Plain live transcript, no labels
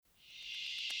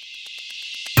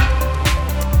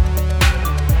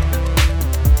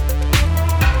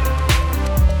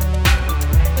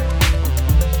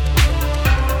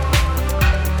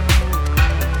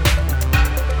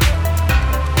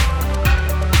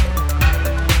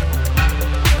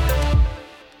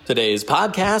Today's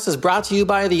podcast is brought to you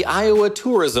by the Iowa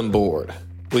Tourism Board.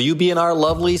 Will you be in our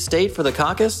lovely state for the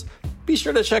caucus? Be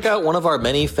sure to check out one of our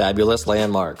many fabulous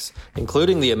landmarks,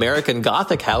 including the American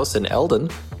Gothic House in Eldon,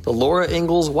 the Laura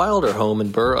Ingalls Wilder Home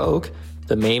in Burr Oak,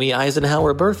 the Mamie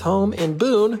Eisenhower Birth Home in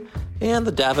Boone, and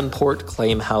the Davenport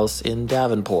Claim House in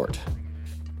Davenport.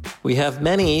 We have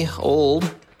many old,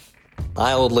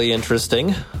 mildly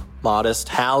interesting, modest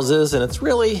houses, and it's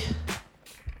really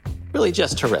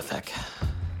just terrific.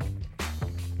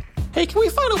 Hey, can we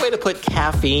find a way to put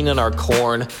caffeine in our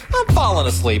corn? I'm falling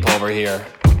asleep over here.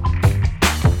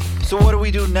 So what do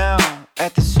we do now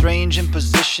at this strange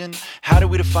imposition? How do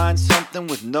we define something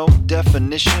with no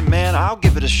definition? Man, I'll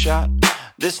give it a shot.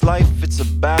 This life, it's a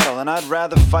battle, and I'd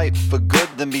rather fight for good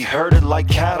than be herded like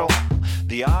cattle.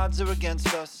 The odds are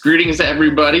against us. Greetings to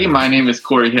everybody. My name is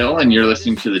Corey Hill, and you're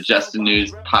listening to the Justin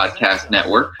News Podcast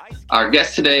Network. Our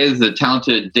guest today is the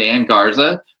talented Dan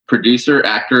Garza, producer,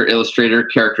 actor, illustrator,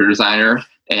 character designer,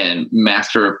 and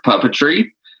master of puppetry.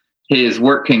 His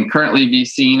work can currently be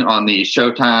seen on the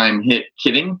Showtime hit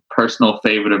Kidding, personal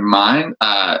favorite of mine.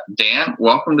 Dan,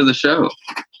 welcome to the show.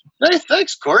 Hey,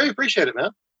 thanks, Corey. Appreciate it,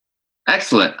 man.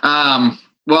 Excellent.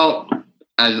 Well,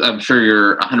 as I'm sure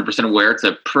you're 100% aware, it's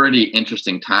a pretty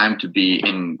interesting time to be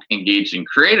engaged in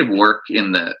creative work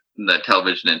in the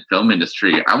television and film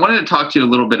industry. I wanted to talk to you a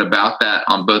little bit about that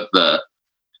on both the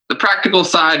practical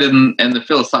side and the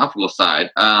philosophical side.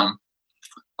 On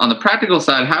the practical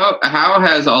side, how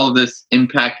has all of this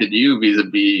impacted you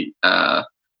vis-a-vis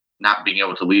not being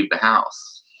able to leave the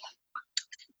house?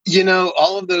 You know,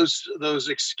 all of those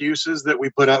excuses that we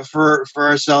put up for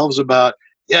ourselves about,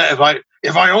 yeah,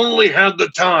 if I only had the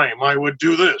time, I would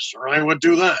do this or I would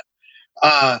do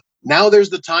that. Now there's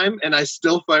the time, and I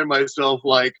still find myself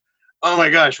like, oh my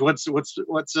gosh, what's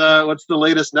the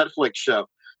latest Netflix show?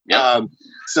 Yep.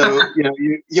 So you know,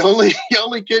 you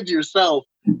only kid yourself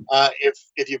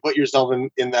if you put yourself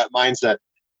in that mindset.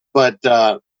 But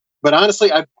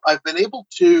honestly, I've been able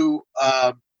to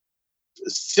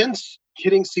since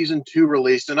Kidding season 2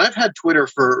 released, and I've had Twitter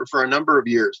for a number of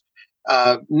years.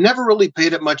 Never really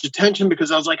paid it much attention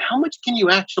because I was like, how much can you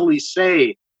actually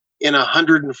say in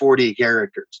 140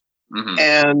 characters?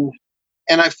 Mm-hmm.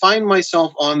 And I find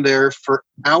myself on there for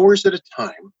hours at a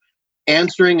time,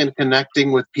 answering and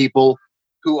connecting with people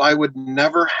who I would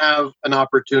never have an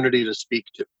opportunity to speak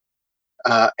to.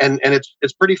 And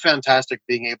it's pretty fantastic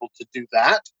being able to do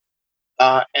that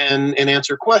and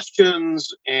answer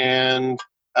questions and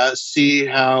see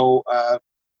how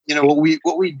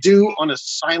what we do on a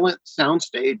silent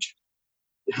soundstage,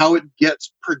 how it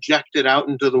gets projected out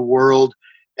into the world,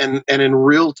 and in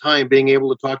real time being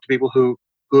able to talk to people who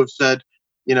have said,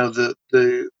 you know,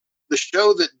 the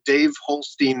show that Dave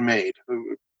Holstein made,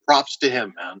 who props to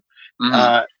him, man.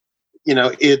 Mm-hmm.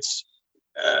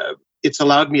 It's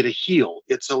allowed me to heal.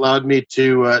 It's allowed me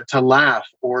to laugh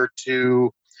or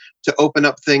to open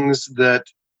up things that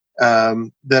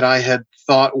I had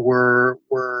thought were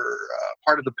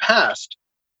part of the past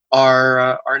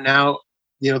are now,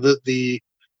 you know,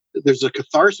 there's a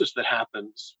catharsis that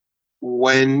happens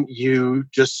when you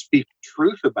just speak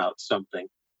truth about something.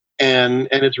 And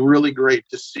it's really great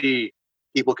to see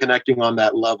people connecting on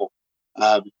that level.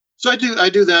 So I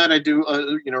do that. I do,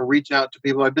 reach out to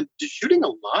people. I've been shooting a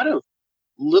lot of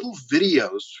little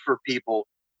videos for people,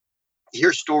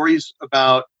 hear stories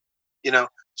about, you know,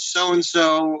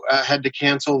 so-and-so had to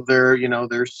cancel their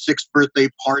 6th birthday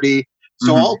party.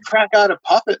 So mm-hmm. I'll crack out a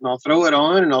puppet and I'll throw it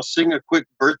on and I'll sing a quick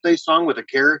birthday song with a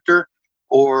character.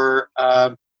 Or,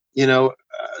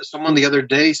 someone the other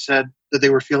day said that they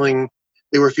were feeling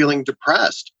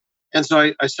depressed. And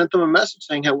so I sent them a message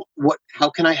saying, how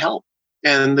can I help?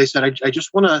 And they said, I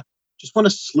just want a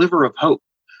sliver of hope.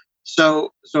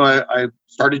 So I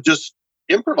started just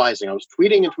improvising. I was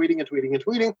tweeting,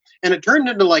 and it turned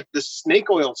into like this snake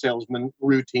oil salesman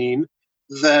routine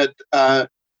that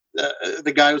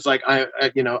the guy was like, I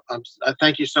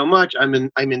thank you so much. I'm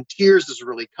in tears. This is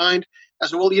really kind. I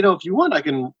said, well, you know, if you want, I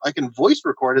can voice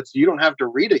record it so you don't have to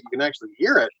read it. You can actually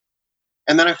hear it.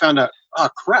 And then I found out, oh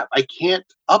crap, I can't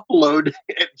upload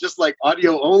it just like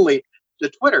audio only to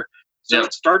Twitter. So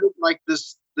It started like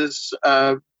this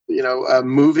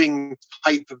moving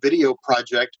type video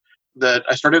project that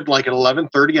I started like at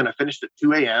 11:30 and I finished at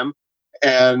 2 a.m.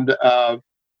 And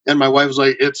my wife was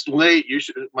like, "It's late. You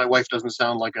should." My wife doesn't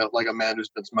sound like a man who's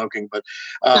been smoking, but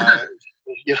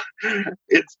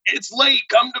it's late.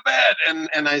 Come to bed.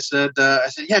 And I said,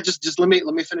 yeah, just let me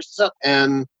finish this up.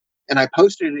 And I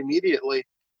posted it immediately.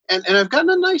 And I've gotten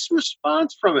a nice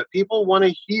response from it. People want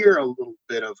to hear a little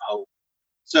bit of hope.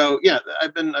 So yeah,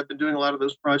 I've been doing a lot of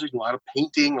those projects, a lot of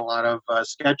painting, a lot of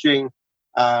sketching,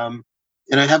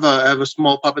 And I have a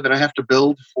small puppet that I have to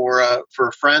build for a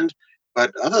friend.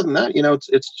 But other than that,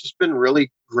 it's just been really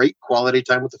great quality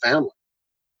time with the family.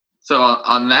 So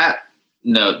on that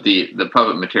note, the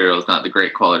puppet material is not the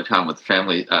great quality time with the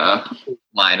family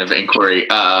line of inquiry.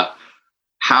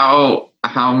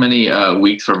 How many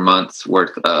weeks or months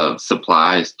worth of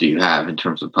supplies do you have in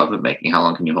terms of puppet making? How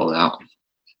long can you hold out?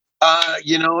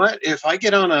 You know what? If I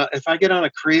get on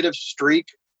a creative streak,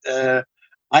 I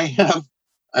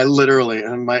literally,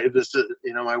 and my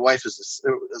wife is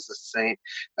a saint.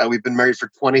 We've been married for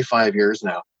 25 years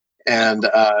now, and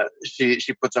she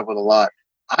puts up with a lot.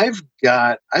 I've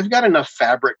got enough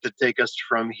fabric to take us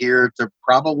from here to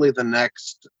probably the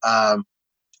next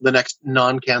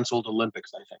non-canceled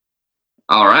Olympics, I think.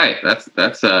 All right,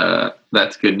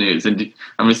 that's good news. And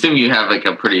I'm assuming you have like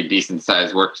a pretty decent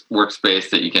sized workspace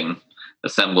that you can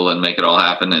assemble and make it all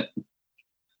happen.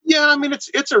 Yeah, I mean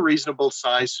it's a reasonable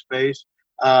size space.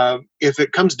 If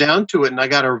it comes down to it, and I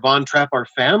got to Von Trapp our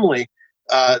family,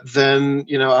 then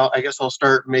I guess I'll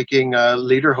start making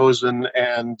lederhosen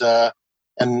and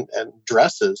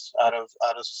dresses out of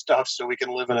stuff, so we can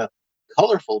live in a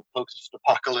colorful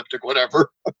post-apocalyptic whatever.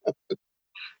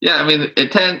 Yeah, I mean,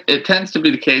 it tends to be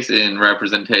the case in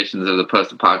representations of the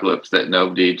post-apocalypse that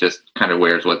nobody just kind of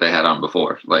wears what they had on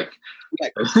before. Like,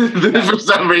 right. For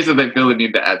some reason, they feel the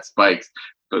need to add spikes.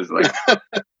 Because, like,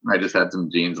 I just had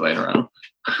some jeans laying around.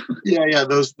 Yeah.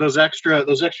 Those extra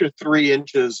 3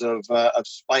 inches of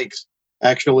spikes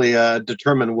actually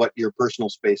determine what your personal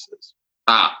space is.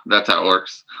 Ah, that's how it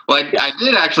works. Well, I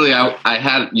did actually. I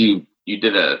had you. You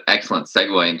did an excellent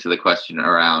segue into the question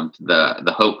around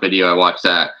the Hope video. I watched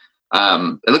that.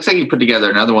 It looks like you put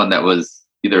together another one that was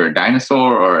either a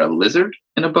dinosaur or a lizard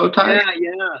in a bow tie.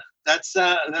 Yeah. That's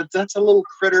a little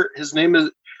critter. His name is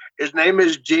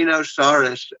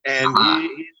Genosaurus, and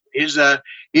he's a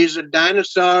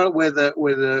dinosaur with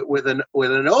an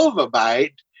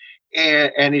overbite,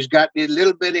 and he's got these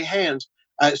little bitty hands.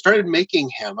 I started making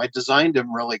him. I designed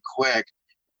him really quick,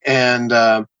 and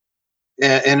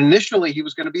initially he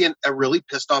was going to be a really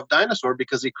pissed off dinosaur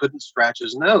because he couldn't scratch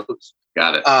his nose.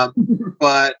 Got it.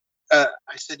 But I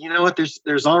said, you know what?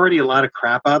 There's already a lot of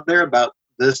crap out there about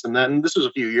this and that. And this was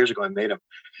a few years ago I made him.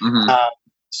 Mm-hmm.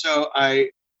 So I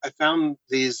found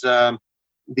these spheres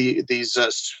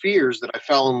that I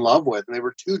fell in love with, and they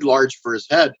were too large for his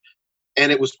head,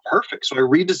 and it was perfect. So I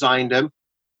redesigned him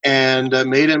and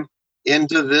made him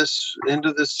into this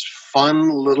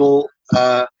fun little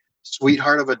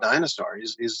sweetheart of a dinosaur.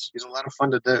 He's a lot of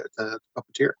fun to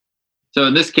puppeteer. So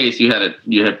in this case, you had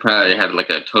probably had like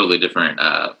a totally different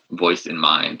voice in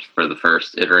mind for the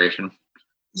first iteration.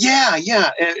 Yeah.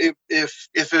 If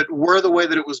it were the way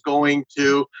that it was going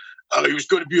to, he was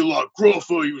going to be a lot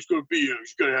gruffer. He was going to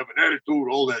have an attitude,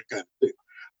 all that kind of thing.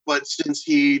 But since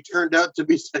he turned out to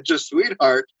be such a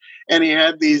sweetheart, and he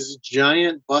had these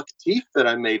giant buck teeth that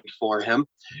I made for him,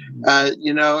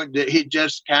 he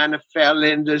just kind of fell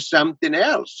into something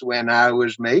else when I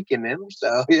was making him.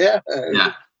 So yeah.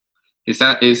 He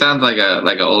sounds like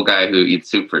an old guy who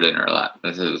eats soup for dinner a lot.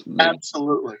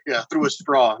 Absolutely, yeah, through a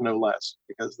straw, no less,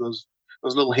 because those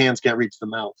little hands can't reach the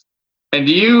mouth. And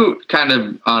do you kind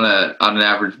of on an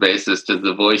average basis, does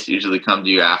the voice usually come to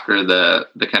you after the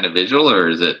kind of visual, or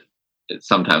is it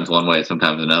sometimes one way,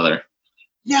 sometimes another?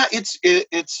 Yeah, it's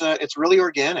really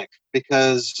organic,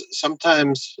 because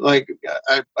sometimes, like,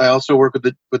 I also work with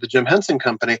the Jim Henson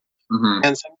Company, mm-hmm.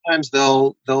 and sometimes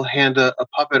they'll hand a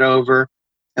puppet over,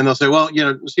 and they'll say, well,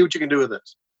 see what you can do with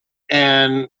this,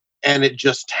 and it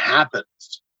just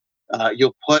happens.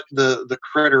 You'll put the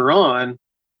critter on,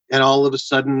 and all of a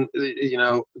sudden,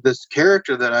 this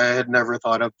character that I had never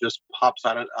thought of just pops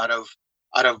out of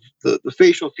the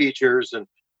facial features and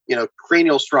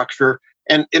cranial structure,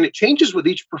 and it changes with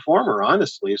each performer,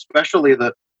 honestly, especially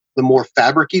the more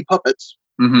fabric-y puppets,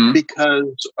 mm-hmm.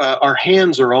 because our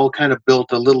hands are all kind of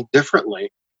built a little differently,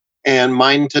 and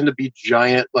mine tend to be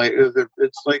giant, like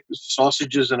it's like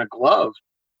sausages in a glove,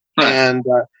 huh.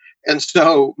 And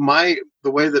so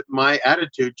the way that my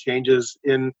attitude changes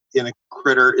in a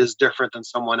critter is different than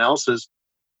someone else's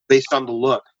based on the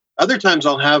look. Other times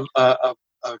I'll have a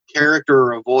character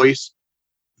or a voice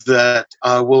that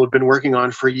we'll have been working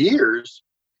on for years,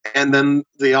 and then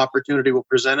the opportunity will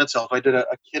present itself. I did a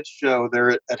kids show there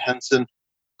at Henson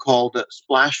called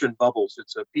Splash and Bubbles.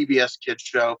 It's a PBS kids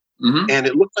show, mm-hmm. and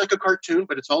it looks like a cartoon,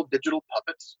 but it's all digital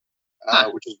puppets,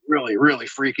 which is really, really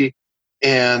freaky.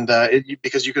 And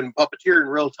because you can puppeteer in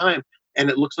real time, and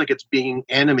it looks like it's being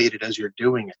animated as you're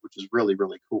doing it, which is really,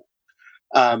 really cool.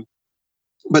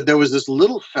 But there was this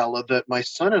little fella that my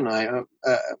son and I,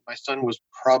 my son was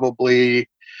probably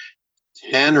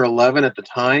 10 or 11 at the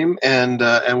time, and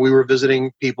we were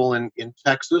visiting people in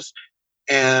Texas,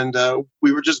 and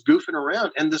we were just goofing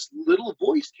around, and this little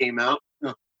voice came out.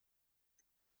 Oh,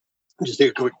 just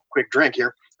take a quick drink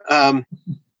here.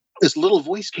 This little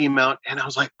voice came out, and I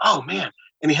was like, "Oh man!"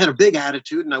 And he had a big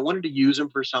attitude, and I wanted to use him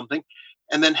for something.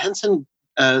 And then Henson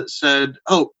said,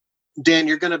 "Oh, Dan,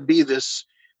 you're going to be this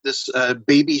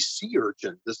baby sea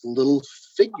urchin, this little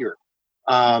figure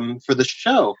for the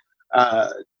show.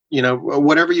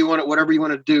 Whatever you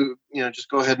want to do, just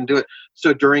go ahead and do it."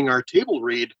 So during our table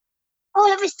read,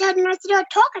 all of a sudden I start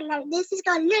talking like this. He's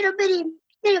got little bitty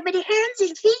hands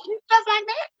and feet and stuff like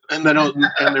that. And then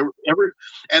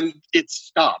and it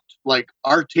stopped. Like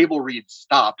our table read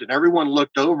stopped, and everyone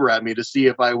looked over at me to see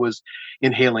if I was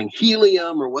inhaling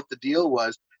helium or what the deal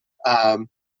was.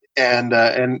 And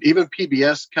even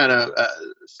PBS kind of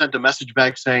sent a message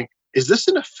back saying, "Is this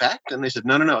an effect?" And they said,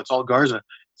 "No, it's all Garza."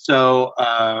 So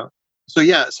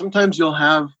yeah, sometimes you'll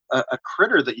have a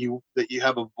critter that you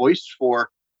have a voice for,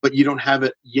 but you don't have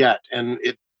it yet. And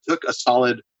it took a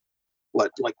solid,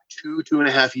 like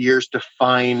 2.5 years to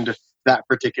find that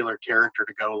particular character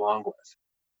to go along with.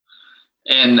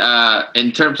 And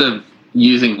in terms of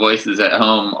using voices at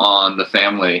home on the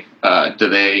family, do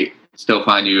they still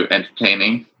find you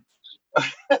entertaining?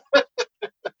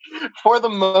 For the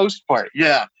most part,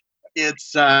 yeah.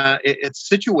 It's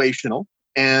situational,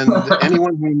 and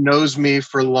anyone who knows me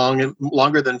for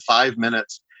longer than 5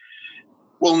 minutes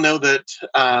will know that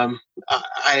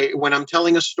when I'm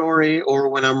telling a story or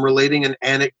when I'm relating an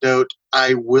anecdote,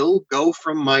 I will go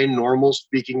from my normal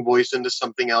speaking voice into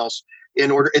something else in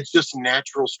order. It's just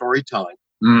natural storytelling.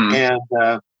 And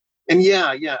I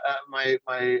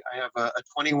have a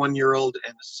 21-year-old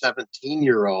and a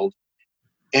 17-year-old.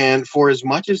 And for as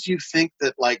much as you think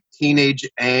that like teenage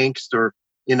angst or,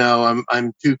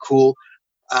 I'm too cool,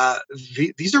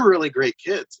 these are really great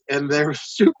kids, and they're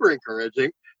super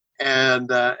encouraging. And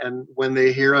when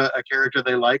they hear a character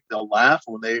they like, they'll laugh.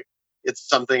 When it's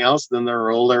something else, then they'll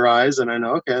roll their eyes, and I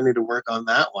know, okay, I need to work on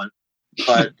that one.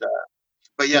 But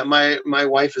yeah, my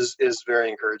wife is very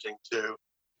encouraging too.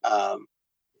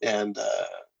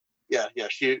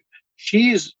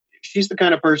 She's the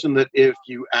kind of person that if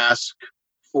you ask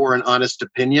for an honest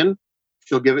opinion,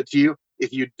 she'll give it to you.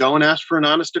 If you don't ask for an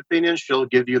honest opinion, she'll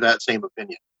give you that same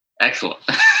opinion. Excellent.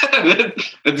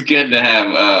 It's good to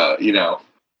have,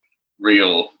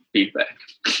 real feedback.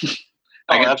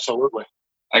 Absolutely.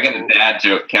 I got a dad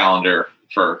joke calendar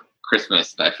for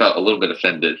Christmas, and I felt a little bit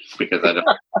offended because I don't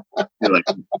feel like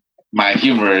my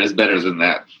humor is better than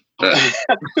that. But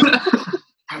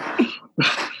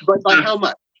by how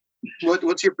much?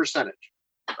 What's your percentage?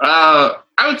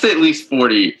 I would say at least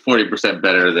 40%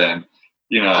 better than,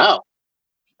 Wow.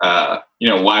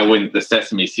 Why wouldn't the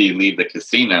Sesame Seed leave the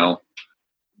casino?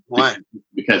 Why?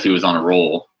 Because he was on a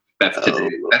roll. That's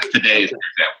today's example.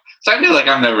 So I feel like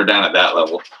I'm never down at that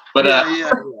level. But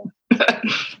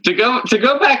to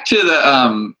go back to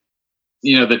the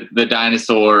the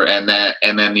dinosaur and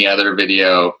then the other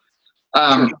video.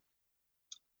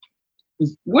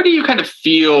 What do you kind of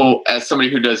feel as somebody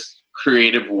who does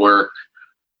creative work?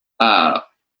 What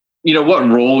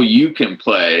role you can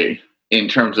play in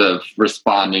terms of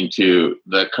responding to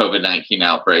the COVID-19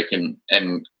 outbreak, and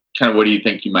kind of what do you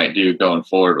think you might do going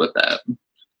forward with that?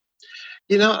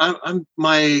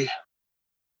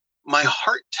 My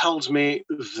heart tells me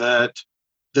that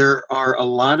there are a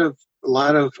lot of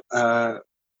what's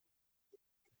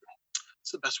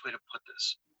the best way to put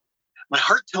this? My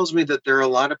heart tells me that there are a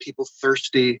lot of people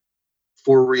thirsty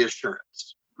for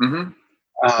reassurance, and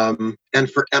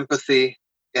for empathy,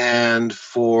 and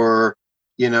for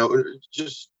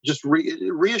just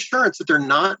reassurance that they're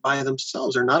not by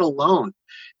themselves, they're not alone,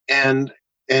 and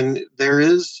there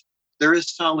is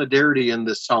solidarity in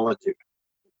this solitude.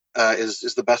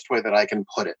 Is the best way that I can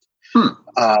put it,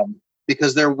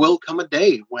 because there will come a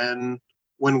day when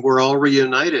we're all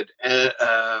reunited,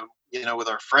 with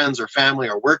our friends or family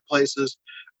or workplaces.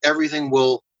 Everything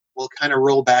will kind of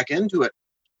roll back into it,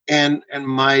 and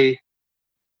my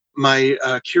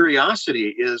curiosity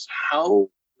is, how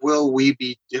will we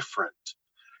be different?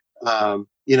 There are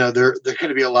going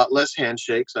to be a lot less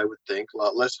handshakes, I would think, a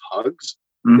lot less hugs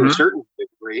to a certain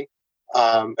degree,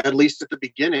 at least at the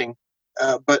beginning.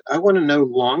 But I want to know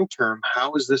long term,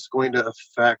 how is this going to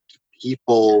affect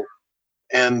people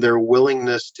and their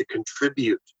willingness to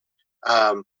contribute?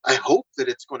 I hope that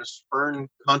it's going to spurn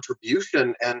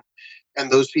contribution, and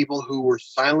those people who were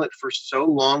silent for so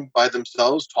long by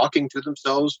themselves, talking to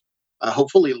themselves,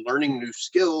 hopefully learning new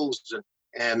skills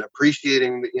and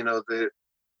appreciating the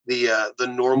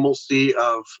normalcy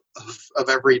of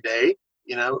every day,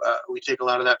 we take a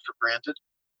lot of that for granted.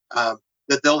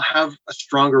 That they'll have a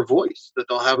stronger voice, that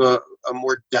they'll have a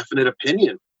more definite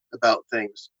opinion about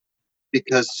things.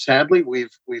 Because sadly, we've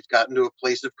gotten to a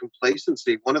place of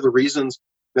complacency. One of the reasons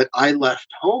that I left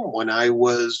home when I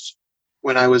was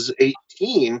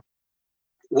 18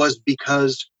 was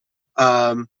because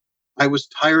I was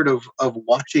tired of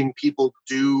watching people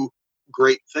do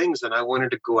great things, and I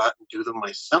wanted to go out and do them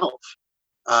myself.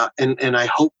 And I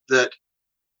hope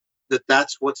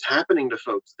that's what's happening to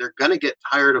folks. They're going to get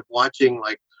tired of watching,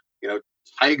 like,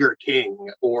 Tiger King,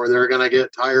 or they're going to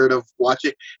get tired of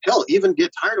watching, hell, even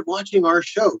get tired of watching our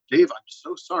show. Dave, I'm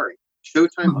so sorry.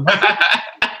 Showtime.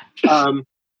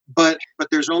 But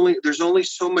there's only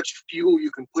so much fuel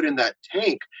you can put in that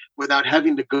tank without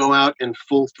having to go out and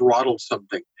full throttle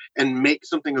something and make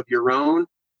something of your own,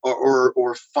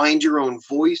 or find your own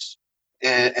voice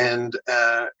and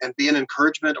be an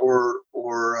encouragement or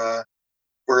a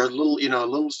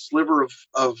little sliver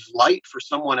of light for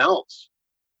someone else.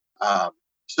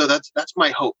 So that's my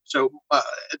hope. So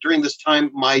during this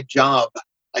time, my job,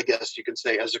 I guess you can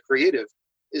say, as a creative,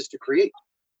 is to create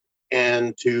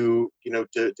and to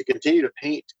continue to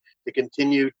paint, to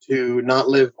continue to not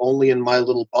live only in my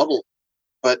little bubble,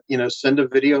 but send a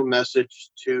video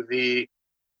message to the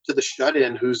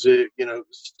shut-in who's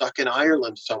stuck in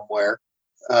Ireland somewhere,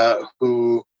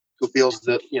 who feels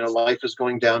that life is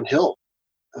going downhill.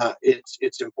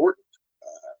 It's important.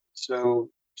 So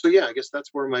yeah, I guess that's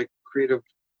where my creative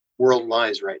world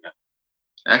lies right now.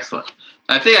 Excellent.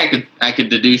 I think I could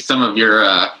deduce some of your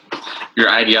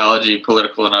ideology,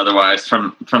 political and otherwise,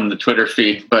 from the Twitter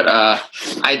feed. But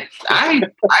I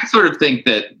sort of think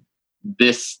that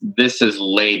this is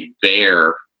laid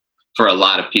bare for a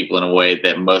lot of people in a way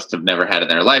that most have never had in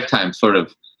their lifetime. Sort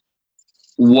of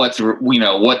what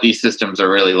these systems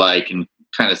are really like, and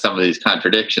kind of some of these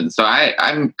contradictions. So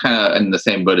I'm kind of in the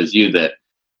same boat as you, that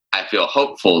I feel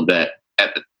hopeful that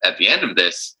at the end of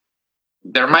this,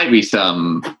 there might be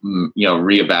some,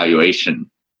 reevaluation,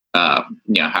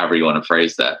 however you want to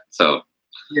phrase that. So,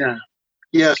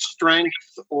 yeah, strength,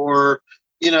 or,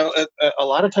 a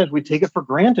lot of times we take it for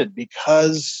granted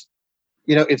because,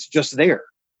 it's just there.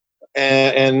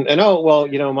 And oh, well,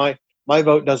 my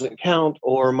vote doesn't count,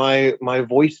 or my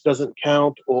voice doesn't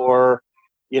count, or,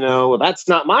 that's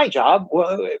not my job.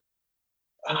 Well,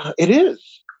 it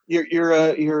is.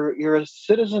 You're a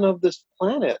citizen of this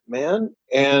planet, man,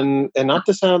 and not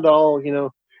to sound all,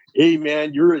 hey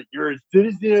man, you're a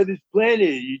citizen of this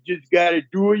planet. You just got to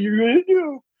do what you're gonna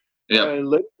do. Yeah,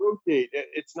 let it rotate.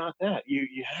 It's not that.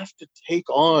 You have to take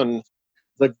on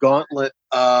the gauntlet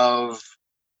of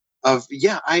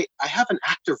I have an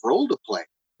active role to play.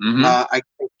 Mm-hmm. I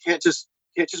can't just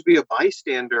be a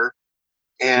bystander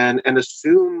and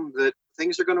assume that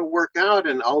things are going to work out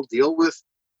and I'll deal with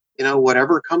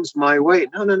whatever comes my way.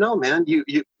 No, man.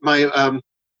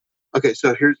 Okay.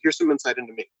 So here's some insight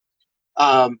into me.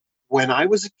 When I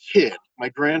was a kid, my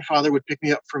grandfather would pick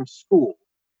me up from school.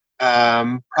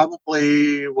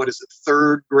 Probably,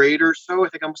 third grade or so. I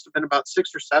think I must have been about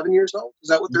 6 or 7 years old. Is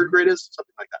that what third grade is?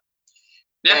 Something like that.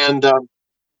 Yeah.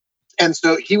 And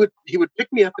so he would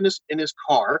pick me up in his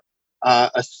car.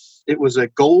 It was a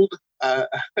gold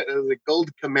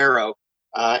Camaro,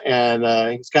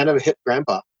 and he's kind of a hip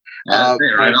grandpa.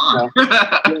 Right on.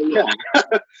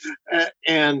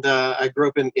 And I grew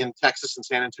up in Texas and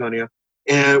San Antonio.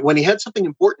 And when he had something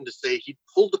important to say, he'd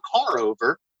pull the car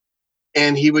over,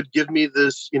 and he would give me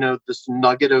this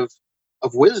nugget of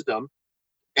wisdom,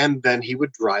 and then he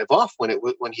would drive off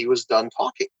when he was done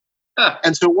talking. Huh.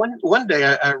 And so one day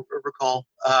I recall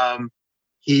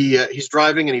he's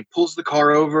driving and he pulls the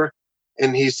car over,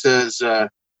 and he says,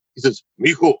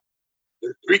 "Mijo,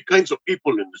 there are three kinds of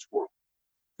people in this world.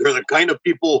 They're the kind of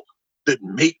people that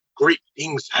make great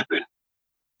things happen.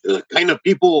 They're the kind of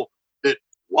people that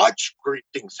watch great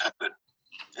things happen.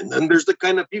 And then there's the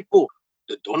kind of people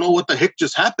that don't know what the heck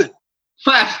just happened."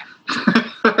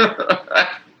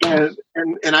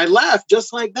 and I laughed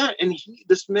just like that. And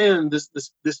this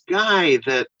guy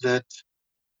that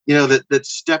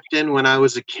stepped in when I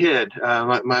was a kid.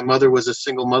 My mother was a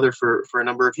single mother for a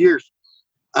number of years.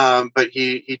 But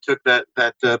he took that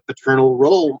paternal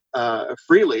role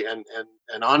freely and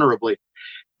honorably.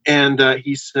 And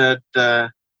he said,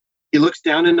 he looks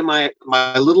down into my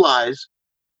little eyes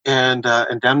and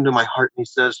down into my heart, and he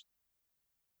says,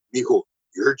 "Mijo,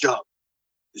 your job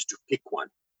is to pick one.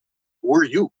 Who are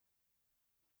you?"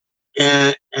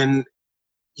 And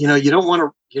you don't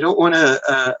want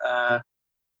to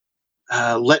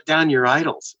let down your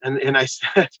idols. And I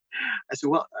said,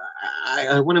 well,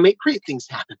 I want to make great things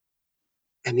happen.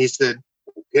 And he said,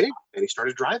 okay. And he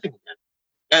started driving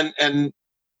again. And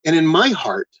And in my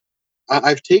heart,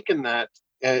 I've taken that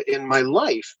in my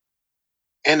life,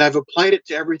 and I've applied it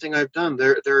to everything I've done.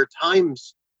 There are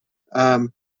times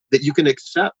that you can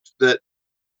accept that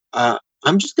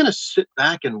I'm just going to sit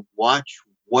back and watch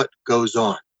what goes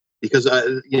on because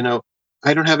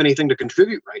I don't have anything to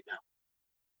contribute right now.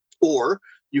 Or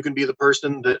you can be the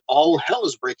person that all hell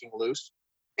is breaking loose,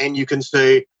 and you can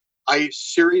say, I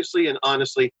seriously and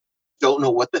honestly don't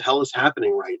know what the hell is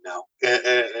happening right now,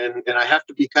 and I have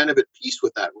to be kind of at peace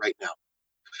with that right now.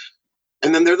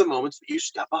 And then there are the moments that you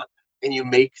step up and you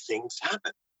make things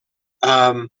happen.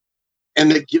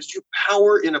 And that gives you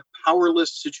power in a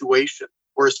powerless situation,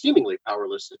 or a seemingly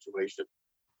powerless situation,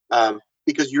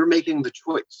 because you're making the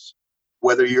choice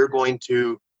whether you're going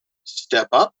to step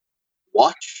up,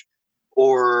 watch,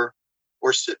 or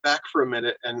sit back for a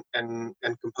minute and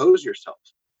compose yourself.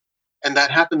 And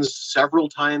that happens several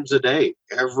times a day,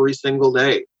 every single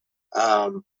day.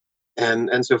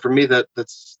 And so for me,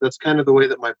 that's kind of the way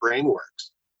that my brain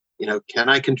works. Can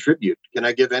I contribute? Can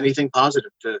I give anything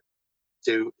positive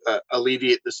to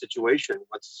alleviate the situation?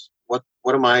 What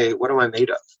am I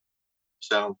made of?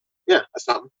 So yeah, that's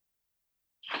something.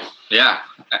 Yeah,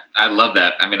 I love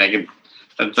that. I mean,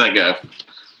 that's like a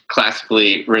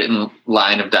classically written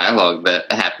line of dialogue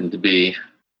that happened to be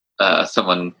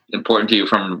someone important to you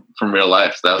from real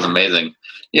life. So that was amazing.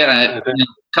 Yeah,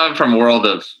 coming from a world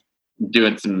of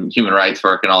doing some human rights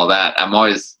work and all that, I'm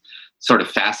always sort of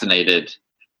fascinated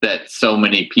that so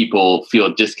many people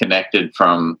feel disconnected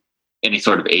from any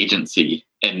sort of agency.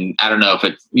 And I don't know if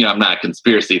it's, I'm not a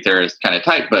conspiracy theorist kind of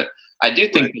type, but I do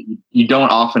think that you don't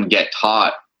often get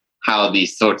taught how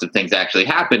these sorts of things actually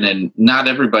happen. And not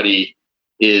everybody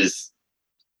is,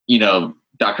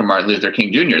 Dr. Martin Luther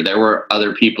King Jr. There were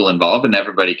other people involved, and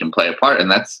everybody can play a part.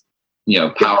 And that's,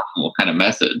 powerful kind of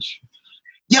message.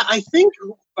 Yeah, I think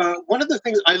one of the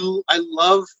things I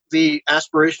love the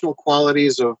aspirational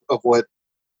qualities of what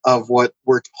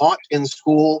we're taught in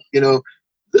school.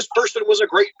 This person was a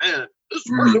great man. This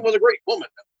person was a great woman.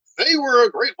 They were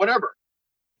a great whatever.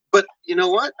 But you know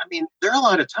what? I mean, there are a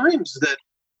lot of times that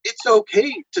it's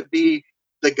okay to be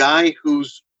the guy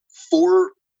who's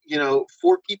four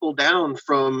people down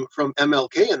from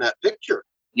MLK in that picture.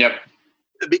 Yep.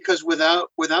 Because without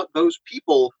those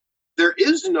people, there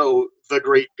is no the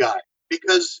great guy,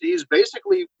 because he's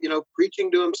basically,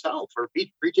 preaching to himself or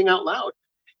preaching out loud.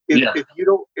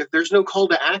 If there's no call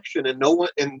to action and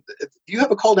if you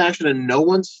have a call to action and no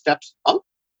one steps up,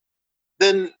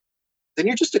 then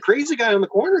you're just a crazy guy on the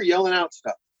corner yelling out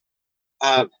stuff.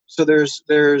 So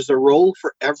there's a role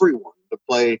for everyone to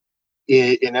play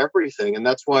in everything, and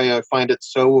that's why I find it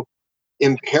so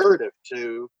imperative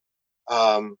to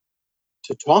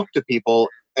talk to people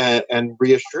and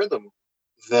reassure them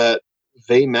that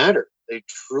they matter. They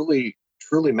truly,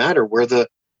 truly matter. We're the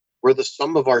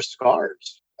sum of our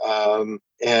scars.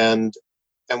 And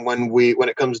when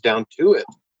it comes down to it,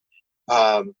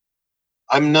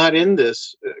 I'm not in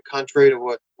this, contrary to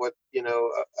what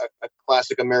a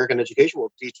classic American education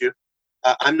will teach you.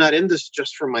 I'm not in this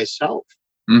just for myself.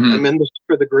 Mm-hmm. I'm in this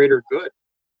for the greater good.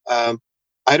 I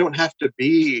don't have to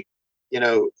be, I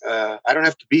don't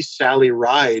have to be Sally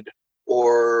Ride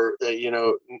or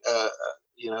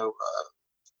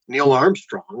Neil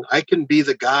Armstrong. I can be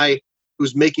the guy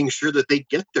who's making sure that they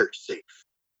get there safe.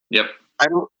 Yep.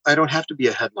 I don't have to be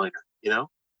a headliner,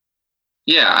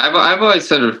 Yeah, I've always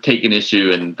sort of taken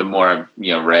issue, and the more I've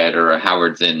read or a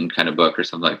Howard Zinn kind of book or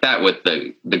something like that, with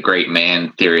the great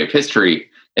man theory of history,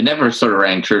 it never sort of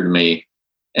rang true to me.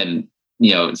 And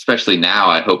especially now,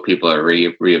 I hope people are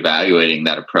reevaluating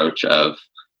that approach of,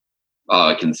 oh,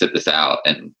 I can sit this out,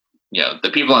 and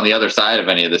the people on the other side of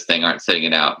any of this thing aren't sitting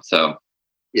it out. So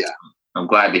yeah, I'm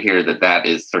glad to hear that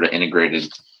is sort of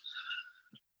integrated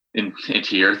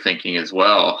into your thinking as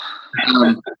well.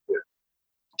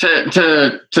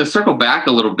 To circle back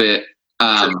a little bit,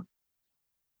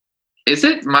 is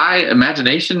it my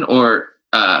imagination, or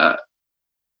are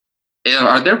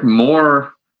there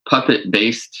more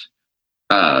puppet-based,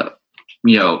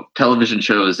 television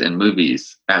shows and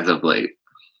movies as of late?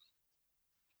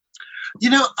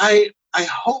 I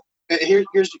hope.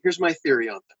 Here's my theory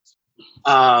on this.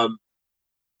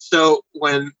 So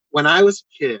when I was a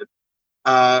kid,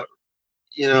 I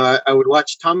would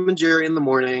watch Tom and Jerry in the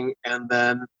morning, and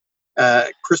then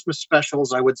Christmas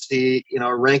specials. I would see,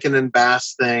 Rankin and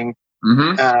Bass thing.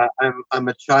 Mm-hmm. I'm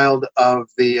a child of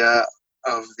the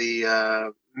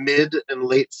mid and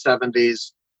late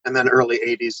 70s, and then early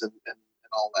 80s, and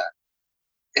all that.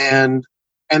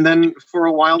 And then for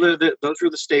a while, those were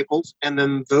the staples, and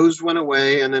then those went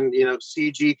away, and then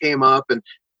CG came up, and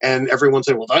And everyone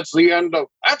said, well, that's the end of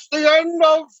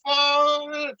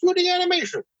 2D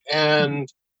animation. And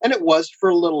it was for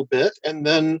a little bit. And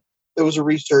then there was a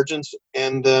resurgence.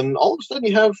 And then all of a sudden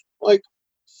you have like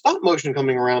stop motion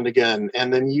coming around again.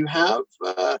 And then you have,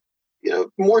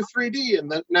 more 3D.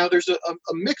 And then now there's a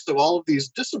mix of all of these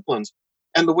disciplines.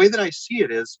 And the way that I see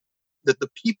it is that the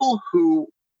people who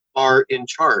are in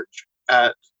charge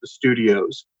at the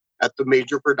studios, at the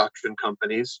major production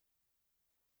companies,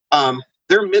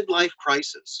 their midlife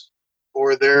crisis,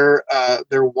 or they're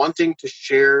wanting to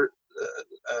share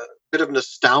a bit of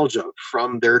nostalgia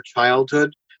from their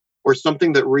childhood, or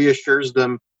something that reassures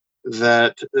them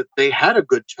that they had a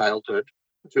good childhood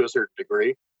to a certain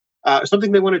degree,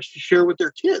 something they wanted to share with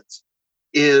their kids,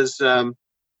 is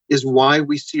why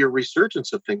we see a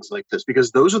resurgence of things like this,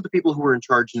 because those are the people who are in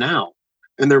charge now,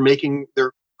 and they're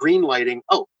green lighting.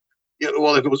 Oh, yeah,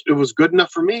 well, if it was good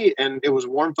enough for me and it was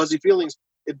warm, fuzzy feelings,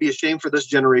 it'd be a shame for this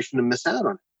generation to miss out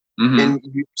on it. Mm-hmm. And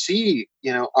you see,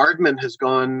 Aardman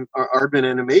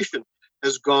Animation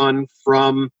has gone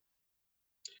from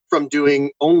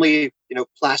doing only,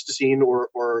 plasticine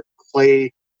or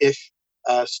clay-ish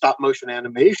stop motion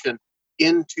animation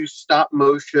into stop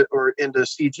motion, or into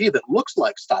CG that looks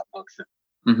like stop motion,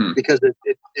 Mm-hmm. because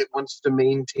it wants to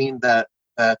maintain that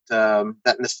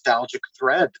nostalgic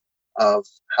thread of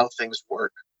how things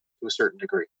work to a certain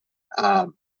degree.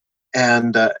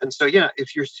 And so, yeah,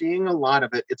 if you're seeing a lot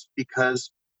of it, it's because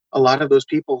a lot of those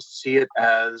people see it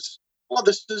as, well,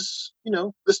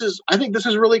 I think this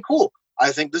is really cool.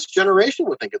 I think this generation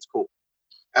would think it's cool.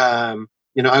 I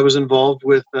was involved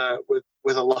with a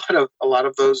lot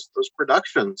of those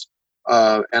productions,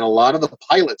 and a lot of the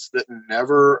pilots that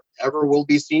never ever will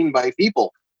be seen by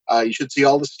people. You should see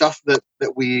all the stuff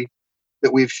that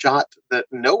we've shot that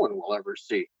no one will ever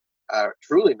see.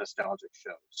 Truly nostalgic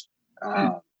shows.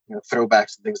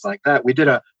 Throwbacks and things like that. We did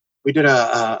a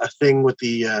thing with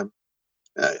the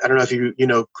I don't know if you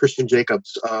know Christian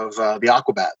Jacobs of the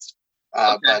Aquabats,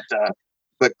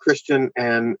 but Christian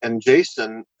and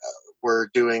Jason were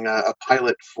doing a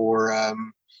pilot for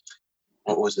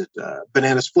what was it,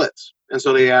 Banana Splits, and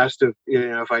so they asked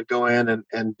if I'd go in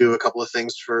and do a couple of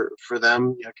things for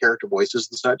them, character voices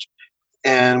and such,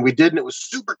 and we did, and it was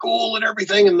super cool and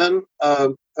everything. And then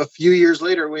a few years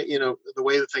later, the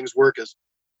way that things work is,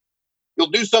 you'll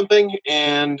do something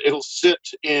and it'll sit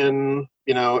in,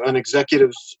 an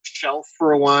executive's shelf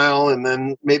for a while, and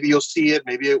then maybe you'll see it,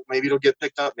 maybe it'll get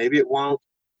picked up, maybe it won't.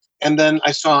 And then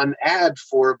I saw an ad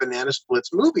for Banana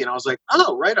Splits movie, and I was like,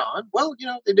 oh, right on. Well,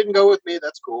 they didn't go with me.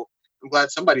 That's cool. I'm glad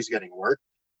somebody's getting work.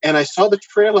 And I saw the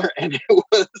trailer, and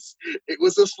it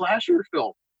was a slasher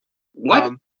film.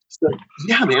 What? So,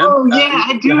 yeah, man. Oh, yeah,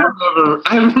 I do remember.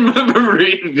 I remember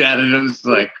reading that, and it was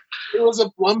like, it was a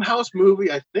Blumhouse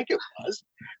movie, I think it was,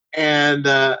 and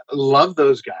love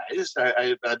those guys.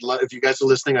 I'd love, if you guys are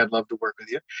listening, I'd love to work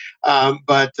with you.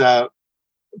 But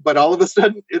all of a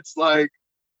sudden, it's like,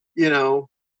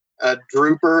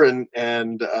 Drooper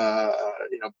and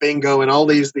Bingo and all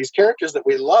these characters that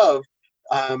we love,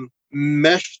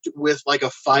 meshed with like a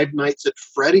Five Nights at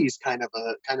Freddy's kind of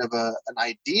an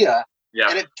idea. yeah,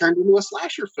 And it turned into a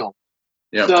slasher film.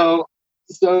 yeah.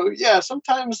 So yeah,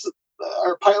 sometimes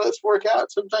our pilots work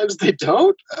out, sometimes they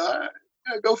don't.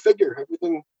 Go figure.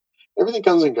 Everything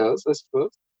comes and goes, I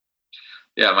suppose.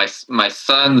 Yeah, my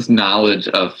son's knowledge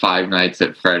of Five Nights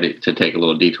at Freddy, to take a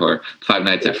little detour, Five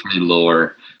Nights at Freddy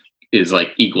lore is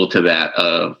like equal to that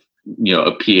of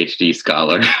a PhD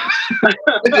scholar.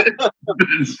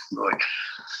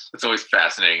 It's always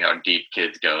fascinating how deep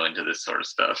kids go into this sort of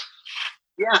stuff.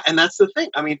 Yeah, and that's the thing.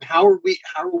 I mean, how are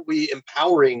we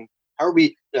empowering? How are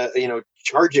we,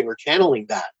 charging or channeling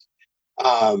that?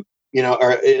 Are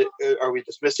we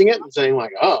dismissing it and saying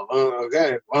like, oh,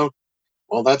 okay,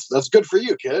 well, that's good for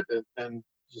you, kid, and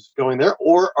just going there,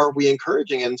 or are we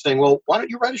encouraging it and saying, well, why don't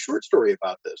you write a short story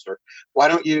about this, or why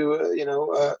don't you,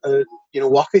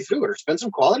 walk me through it, or spend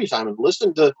some quality time and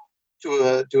listen to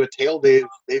a tale they've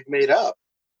made up.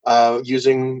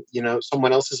 Using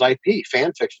someone else's IP.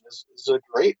 Fan fiction is a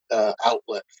great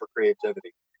outlet for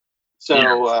creativity.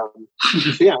 So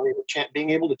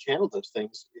being able to channel those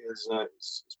things is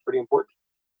pretty important.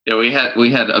 Yeah, we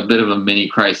had a bit of a mini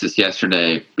crisis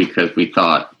yesterday because we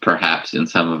thought perhaps in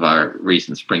some of our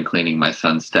recent spring cleaning, my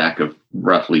son's stack of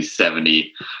roughly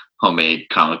 70 homemade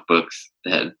comic books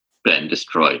had been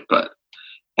destroyed. But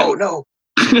oh no,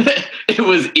 it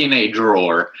was in a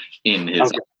drawer in his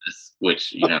office,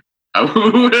 which I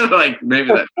would have like maybe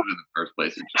that in the first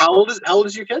place. How old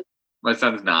is your kid? My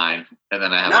son's 9, and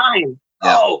then I have 9.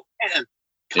 Yeah. Oh man,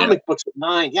 comic books at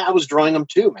 9. Yeah, I was drawing them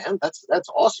too, man. That's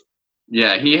awesome.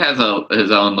 Yeah, he has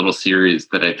his own little series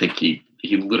that I think he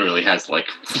literally has like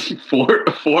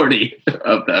 40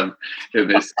 of them in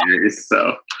this series.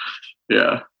 So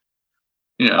yeah,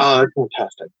 That's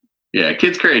fantastic. Yeah,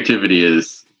 kids' creativity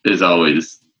is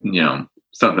always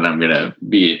something I'm gonna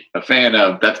be a fan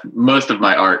of. That's most of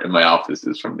my art in my office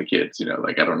is from the kids.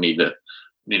 Like I don't need to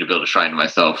build a shrine to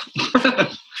myself.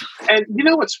 And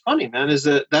what's funny, man, is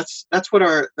that that's what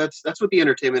the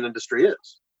entertainment industry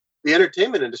is. The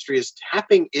entertainment industry is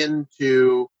tapping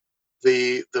into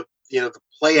the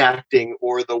play acting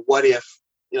or the what if,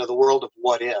 the world of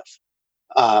what if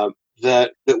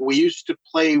that we used to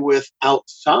play with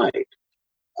outside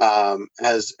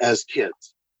as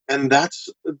kids, and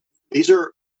these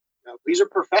are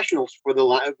professionals, for the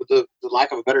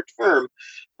lack of a better term,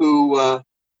 who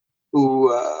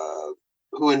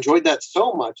enjoyed that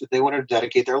so much that they wanted to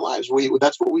dedicate their lives.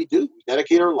 That's what we do. We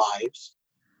dedicate our lives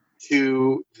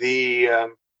to the. I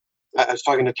was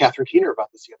talking to Catherine Keener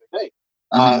about this the other day.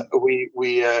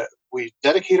 We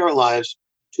dedicate our lives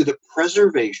to the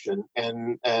preservation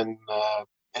and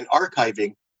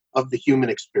archiving of the human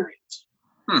experience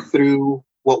through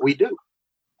what we do,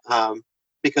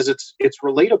 because it's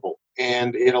relatable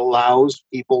and it allows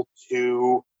people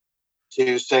to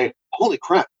say, "Holy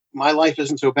crap, my life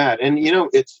isn't so bad." And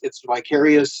it's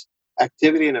vicarious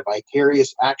activity and a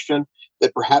vicarious action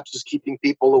that perhaps is keeping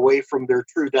people away from their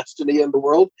true destiny in the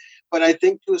world. But I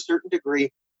think to a certain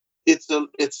degree, it's a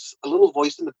little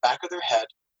voice in the back of their head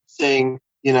saying,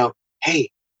 hey,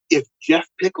 if Jeff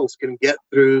Pickles can get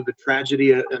through the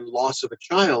tragedy and loss of a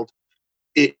child,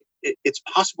 it's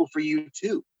possible for you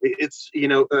too.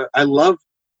 I love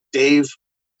Dave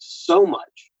so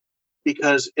much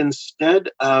because instead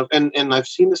of, and I've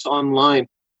seen this online,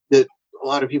 that a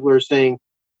lot of people are saying,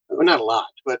 well, not a lot,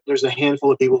 but there's a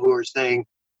handful of people who are saying,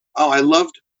 oh, I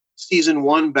loved season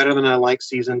 1 better than I like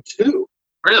season 2.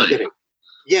 Really?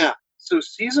 Yeah. So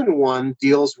season 1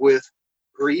 deals with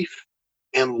grief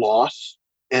and loss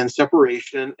and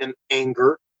separation and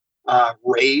anger,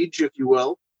 rage, if you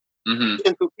will. Mm-hmm.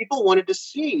 And so people wanted to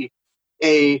see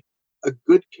a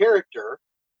good character,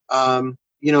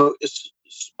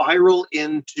 spiral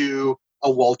into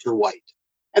a Walter White.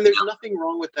 And there's nothing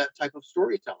wrong with that type of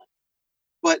storytelling.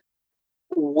 But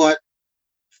what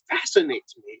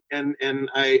fascinates me, and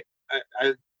I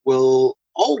will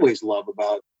always love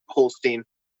about Holstein,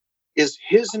 is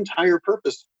his entire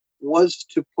purpose was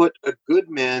to put a good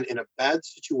man in a bad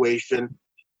situation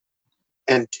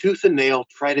and tooth and nail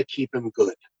try to keep him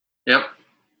good. Yep.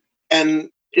 And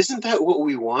isn't that what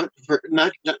we want for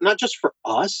not just for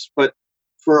us, but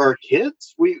for our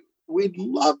kids? We'd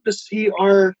love to see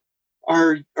our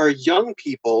young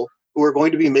people who are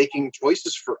going to be making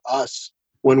choices for us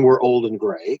when we're old and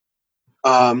gray,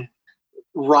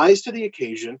 rise to the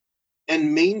occasion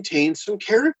and maintain some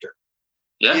character.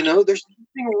 Yeah. There's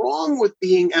nothing wrong with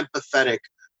being empathetic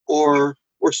or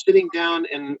sitting down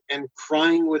and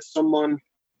crying with someone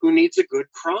who needs a good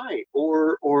cry,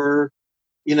 or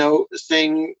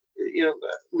saying,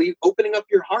 opening up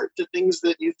your heart to things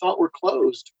that you thought were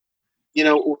closed.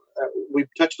 We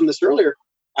touched on this earlier.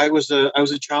 I was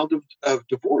a child of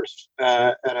divorce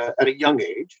at a young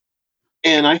age,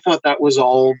 and I thought that was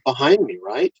all behind me,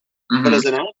 right? Mm-hmm. But as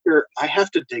an actor, I have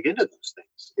to dig into those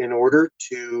things in order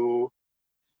to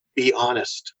be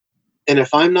honest. And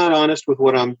if I'm not honest with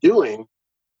what I'm doing,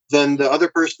 then the other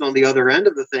person on the other end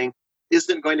of the thing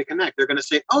isn't going to connect. They're going to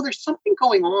say, "Oh, there's something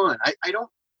going on. I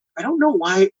don't know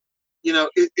why.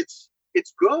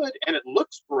 It's good and it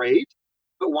looks great,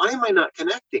 but why am I not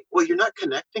connecting?" Well, you're not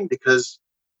connecting because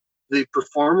the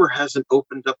performer hasn't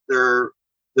opened up their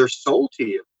soul to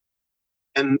you.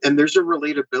 And there's a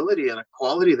relatability and a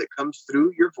quality that comes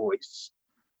through your voice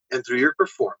and through your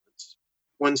performance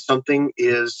when something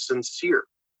is sincere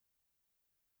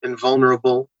and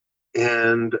vulnerable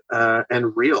and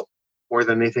real more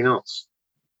than anything else.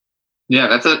 Yeah,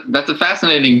 that's a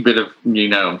fascinating bit of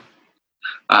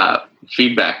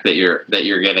feedback that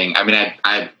you're getting. I mean,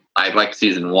 I like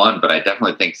season 1, but I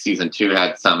definitely think season 2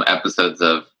 had some episodes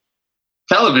of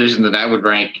television that I would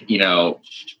rank,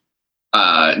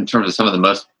 in terms of some of the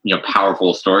most,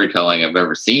 powerful storytelling I've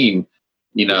ever seen.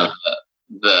 The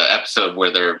episode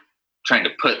where they're trying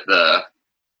to put the,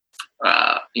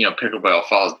 Pickleball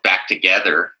Falls back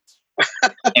together,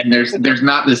 and there's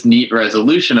not this neat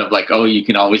resolution of like, oh, you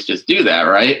can always just do that,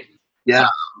 right? Yeah.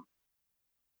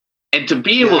 And to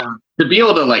be able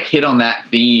to like hit on that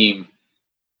theme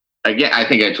again, I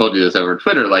think I told you this over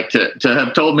Twitter, like to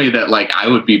have told me that like I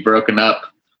would be broken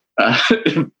up,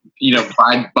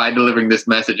 by delivering this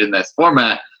message in this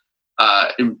format,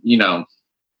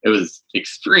 it was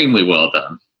extremely well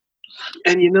done.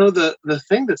 And the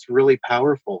thing that's really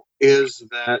powerful is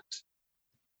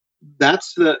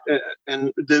that's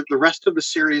and the rest of the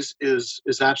series is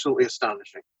absolutely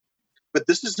astonishing. But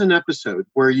this is an episode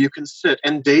where you can sit,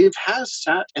 and Dave has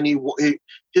sat, and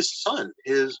his son,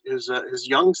 his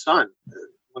young son, I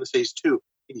want to say he's two,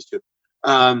 I think he's two,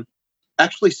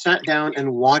 actually sat down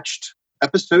and watched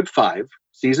episode 5,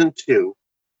 season 2,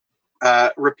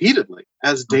 repeatedly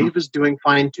as Dave is doing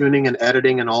fine tuning and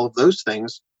editing and all of those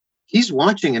things. He's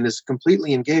watching and is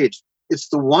completely engaged. It's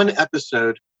the one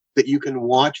episode that you can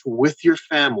watch with your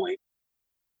family,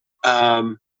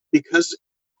 because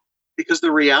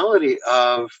the reality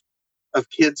of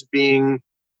kids being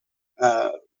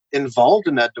involved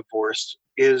in that divorce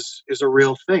is a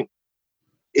real thing.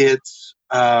 It's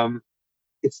the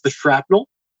shrapnel.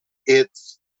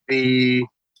 It's the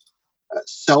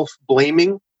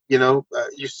self-blaming. You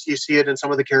see it in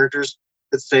some of the characters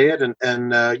that say it, and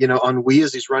Ennui,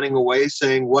 as he's running away,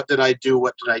 saying, "What did I do?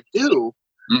 What did I do?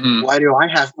 Mm-hmm. Why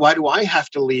do I have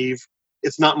to leave?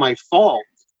 It's not my fault."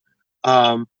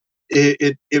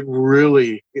 It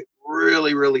really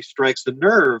strikes the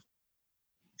nerve,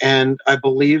 and I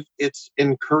believe it's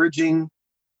encouraging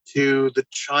to the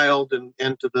child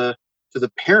and to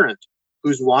the parent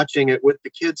who's watching it with the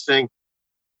kids, saying,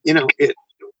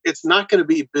 it's not going to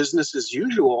be business as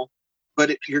usual,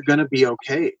 but you're going to be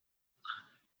okay.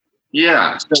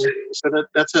 Yeah. So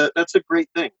that's a great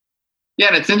thing. Yeah,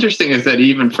 and it's interesting is that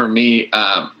even for me,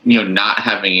 not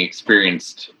having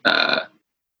experienced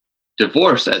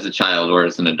divorce as a child or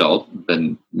as an adult,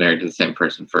 been married to the same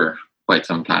person for quite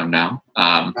some time now.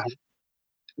 I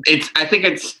think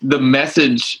it's the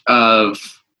message of,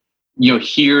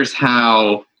 here's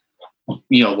how,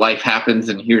 life happens,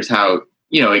 and here's how,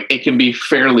 it can be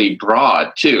fairly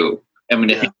broad too. I mean,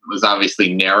 I think it was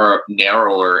obviously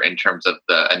narrower in terms of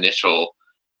the initial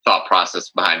thought process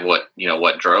behind what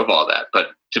drove all that.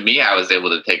 But to me, I was able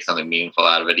to take something meaningful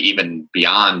out of it, even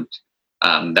beyond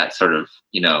that sort of,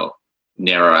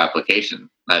 narrow application.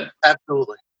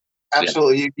 Absolutely.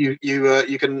 Yeah.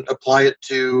 You can apply it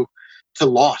to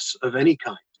loss of any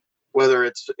kind, whether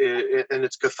it's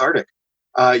cathartic.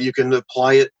 You can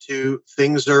apply it to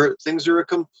things are a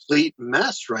complete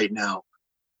mess right now,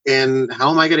 and how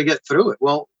am I going to get through it?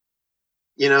 Well,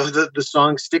 the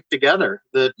song "Stick Together"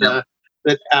 that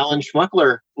Alan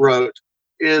Schmuckler wrote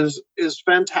is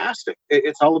fantastic.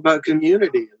 It's all about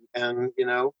community, and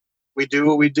we do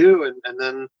what we do, and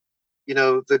then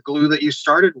the glue that you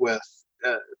started with.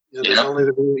 There's only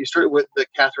the glue that you started with that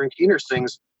Catherine Keener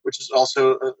sings, which is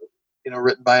also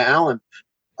written by Alan.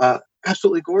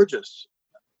 Absolutely gorgeous.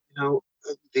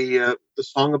 The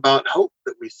song about hope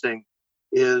that we sing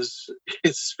is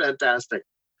fantastic.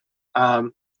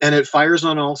 And it fires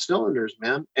on all cylinders,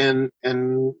 man. And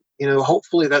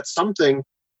hopefully that's something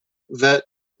that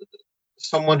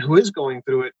someone who is going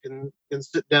through it can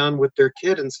sit down with their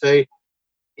kid and say,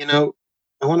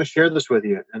 I want to share this with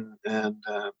you, and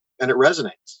it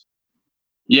resonates.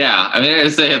 Yeah, I mean, I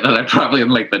say that I'm probably in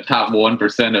like the top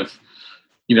 1% of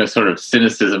sort of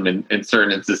cynicism in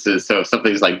certain instances. So if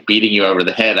something's like beating you over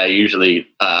the head, I usually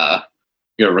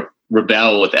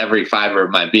rebel with every fiber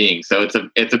of my being. So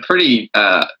it's a pretty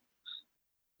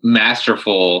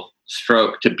masterful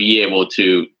stroke to be able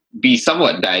to be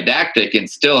somewhat didactic and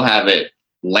still have it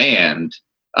land.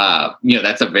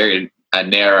 That's a very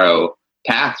narrow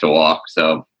path to walk.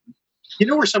 So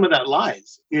where some of that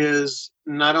lies is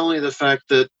not only the fact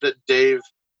that Dave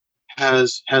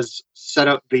has set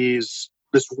up this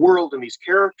world and these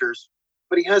characters,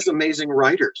 but he has amazing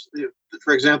writers.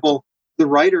 For example, the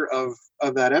writer of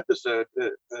that episode,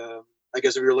 I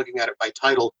guess if you're looking at it by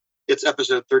title, it's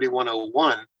episode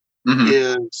 3101,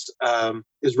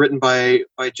 is written by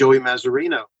Joey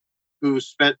Mazzarino, who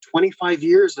spent 25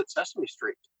 years at Sesame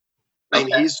Street. I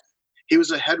mean, he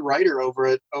was a head writer over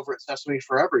at Sesame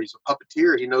Forever. He's a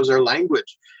puppeteer. He knows our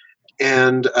language,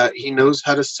 and he knows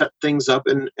how to set things up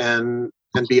and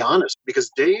be honest. Because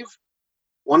Dave,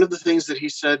 one of the things that he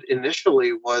said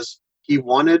initially was he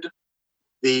wanted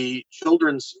the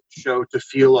children's show to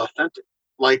feel authentic,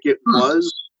 like it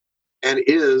was and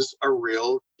is a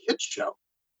real kids show.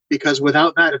 Because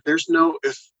without that, if there's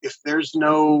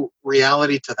no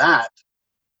reality to that,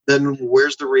 then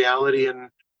where's the reality in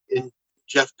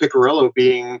Jeff Piccirillo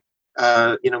being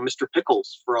Mr.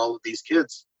 Pickles for all of these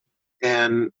kids?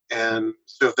 And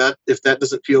so if that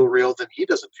doesn't feel real, then he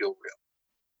doesn't feel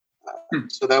real.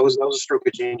 So that was a stroke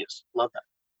of genius. Love that.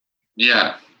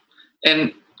 Yeah,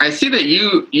 and I see that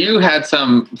you had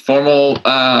some formal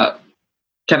kind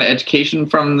of education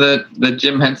from the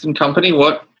Jim Henson Company.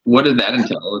 What did that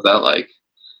entail? What was that like?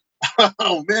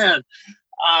 Oh man,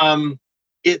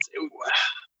 it's.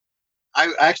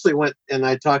 I actually went and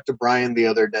I talked to Brian the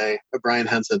other day, Brian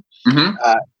Henson, Mm-hmm.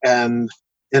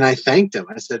 and I thanked him.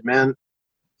 I said, "Man,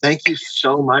 thank you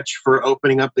so much for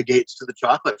opening up the gates to the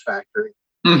chocolate factory."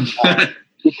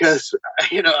 Because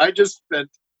I just spent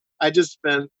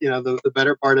the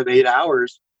better part of 8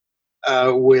 hours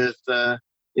with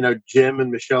Jim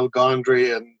and Michelle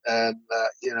Gondry and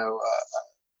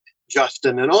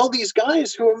Justin and all these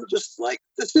guys who are just like,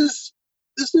 this is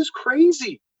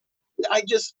crazy.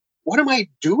 What am I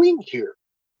doing here?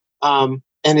 And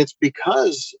it's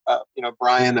because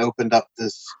Brian opened up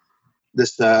this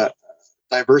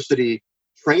diversity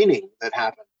training that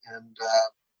happened,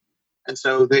 and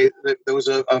so there was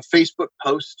a Facebook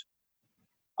post.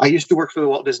 I used to work for the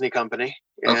Walt Disney Company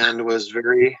and was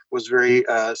very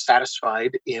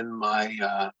satisfied in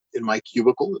my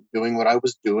cubicle doing what I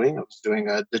was doing. I was doing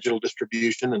digital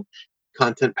distribution and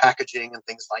content packaging and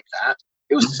things like that.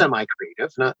 It was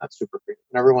semi-creative, not super creative.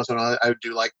 And every once in a while, I would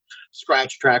do like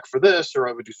scratch track for this, or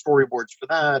I would do storyboards for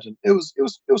that, and it was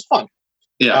fun.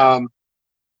 Yeah.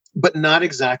 But not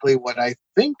exactly what I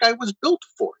think I was built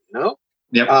for.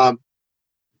 Yep.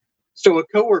 So a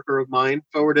coworker of mine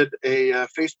forwarded a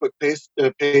Facebook page,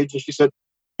 and she said,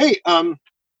 "Hey,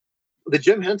 the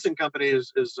Jim Henson Company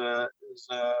is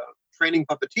training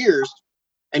puppeteers,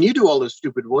 and you do all those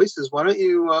stupid voices. Why don't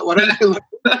you look?"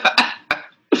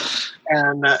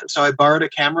 And so I borrowed a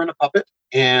camera and a puppet,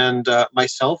 and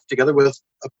myself, together with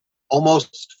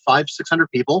almost 500-600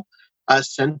 people,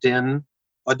 sent in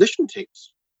audition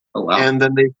tapes. Oh wow! And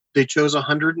then they chose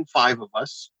 105 of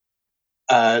us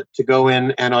to go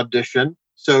in and audition.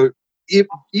 So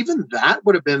even that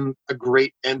would have been a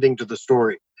great ending to the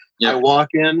story. Yeah. I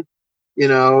walk in,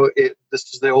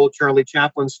 this is the old Charlie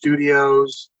Chaplin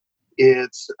Studios.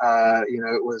 It's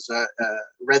it was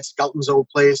Red Skelton's old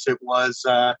place. It was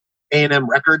A&M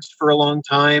Records for a long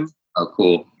time. Oh,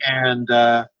 cool! And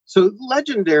so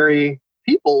legendary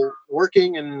people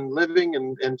working and living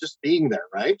and just being there,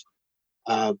 right?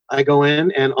 I go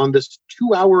in, and on this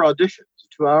 2-hour audition,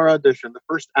 the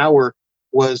first hour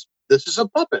was, this is a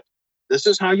puppet. This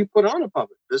is how you put on a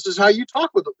puppet. This is how you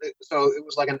talk with it. So it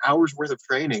was like an hour's worth of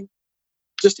training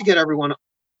just to get everyone,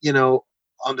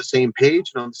 on the same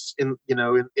page and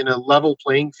in a level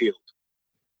playing field.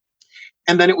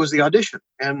 And then it was the audition.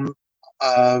 And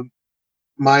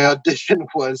my audition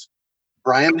was,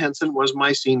 Brian Henson was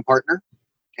my scene partner.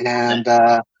 And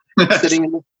sitting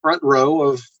in the front row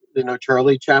of,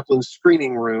 Charlie Chaplin's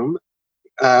screening room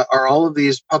are all of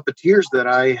these puppeteers that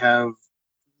I have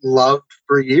loved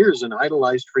for years and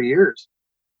idolized for years.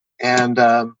 And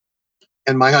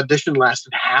my audition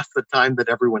lasted half the time that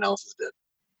everyone else's did.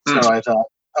 So I thought,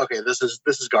 okay, this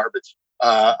is garbage.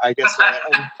 I guess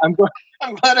I'm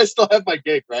glad I still have my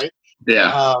gig, right?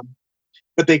 Yeah.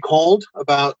 But they called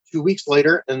about 2 weeks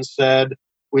later and said,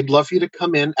 we'd love for you to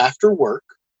come in after work.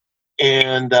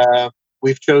 And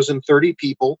we've chosen 30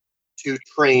 people to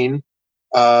train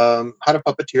how to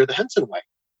puppeteer the Henson way.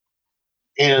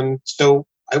 And so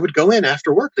I would go in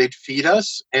after work. They'd feed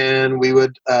us, and we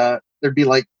would there'd be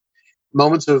like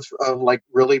moments of like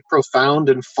really profound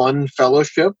and fun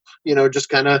fellowship, just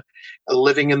kind of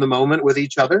living in the moment with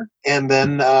each other. And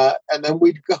then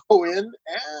we'd go in,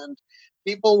 and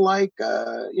people like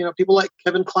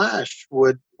Kevin Clash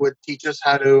would teach us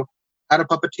how to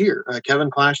puppeteer.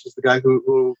 Kevin Clash is the guy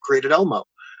who created Elmo.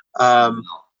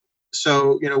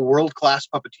 So world-class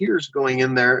puppeteers going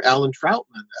in there, Alan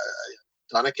Troutman,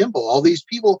 Donna Kimball, all these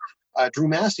people, Drew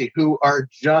Massey, who are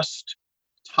just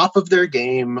top of their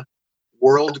game,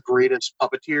 world greatest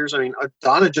puppeteers. I mean,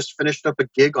 Donna just finished up a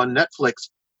gig on Netflix.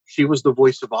 She was the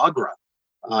voice of Agra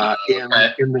in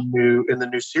the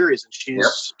new series, and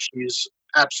she's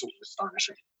absolutely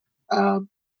astonishing.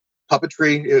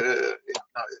 Puppetry,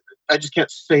 I just can't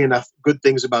say enough good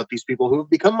things about these people who have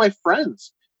become my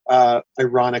friends,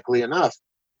 ironically enough.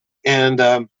 And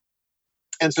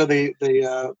so they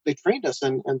trained us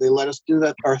and they let us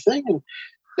do our thing, and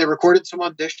they recorded some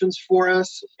auditions for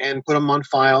us and put them on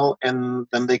file. And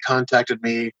then they contacted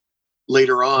me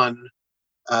later on,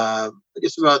 I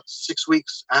guess about 6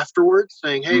 weeks afterwards,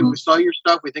 saying, "Hey, we saw your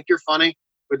stuff. We think you're funny.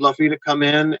 We'd love for you to come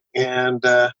in and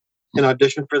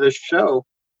audition for this show."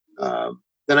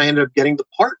 Then I ended up getting the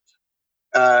part.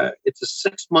 It's a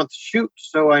 6-month shoot,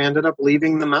 so I ended up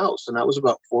leaving the mouse, and that was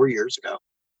about 4 years ago.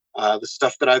 The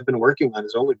stuff that I've been working on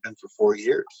has only been for 4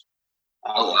 years.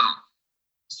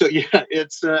 So yeah,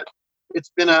 it's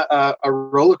been a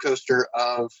roller coaster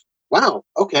of, wow,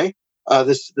 okay,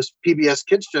 this PBS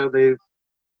Kids show, they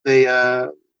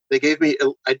gave me,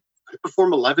 I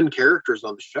perform 11 characters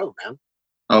on the show, man.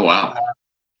 Oh wow.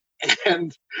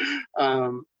 And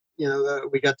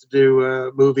we got to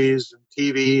do movies and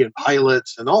TV and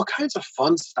pilots and all kinds of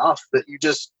fun stuff that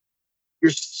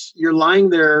you're lying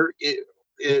there,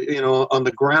 on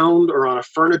the ground or on a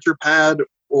furniture pad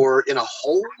or in a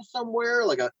hole somewhere,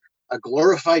 like a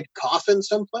glorified coffin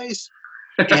someplace,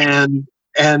 and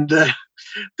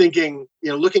thinking,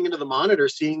 looking into the monitor,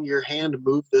 seeing your hand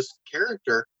move this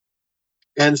character,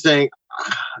 and saying,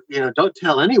 don't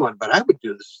tell anyone, but I would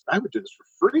do this. I would do this for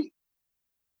free.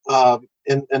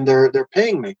 And they're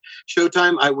paying me.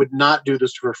 Showtime, I would not do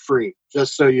this for free,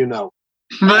 just so you know.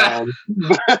 But I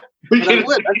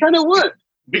would. I kind of would.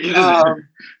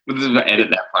 We'll just edit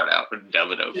that part out and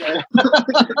dub it over. Yeah.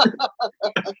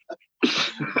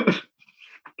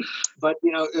 But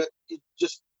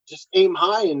just aim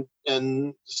high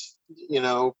and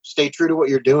stay true to what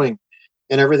you're doing,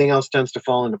 and everything else tends to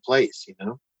fall into place.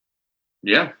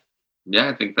 Yeah,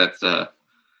 I think that's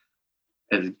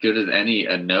as good as any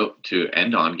a note to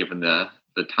end on, given the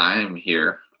time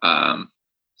here.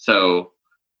 So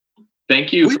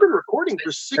thank you. We've been recording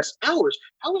for 6 hours.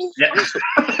 How is this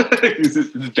possible? This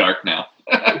is dark now.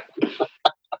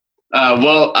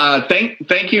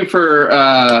 Thank you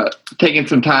for taking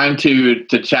some time to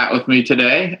chat with me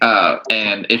today.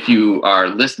 And if you are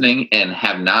listening and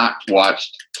have not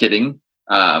watched Kidding,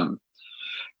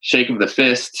 shake of the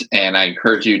fist, and I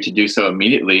encourage you to do so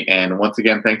immediately. And once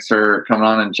again, thanks for coming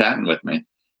on and chatting with me.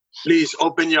 Please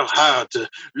open your heart,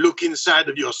 look inside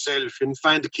of yourself, and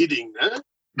find Kidding.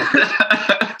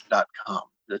 .com.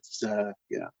 That's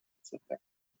it's okay.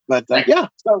 But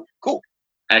so cool.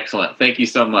 Excellent. Thank you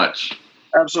so much.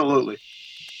 Absolutely.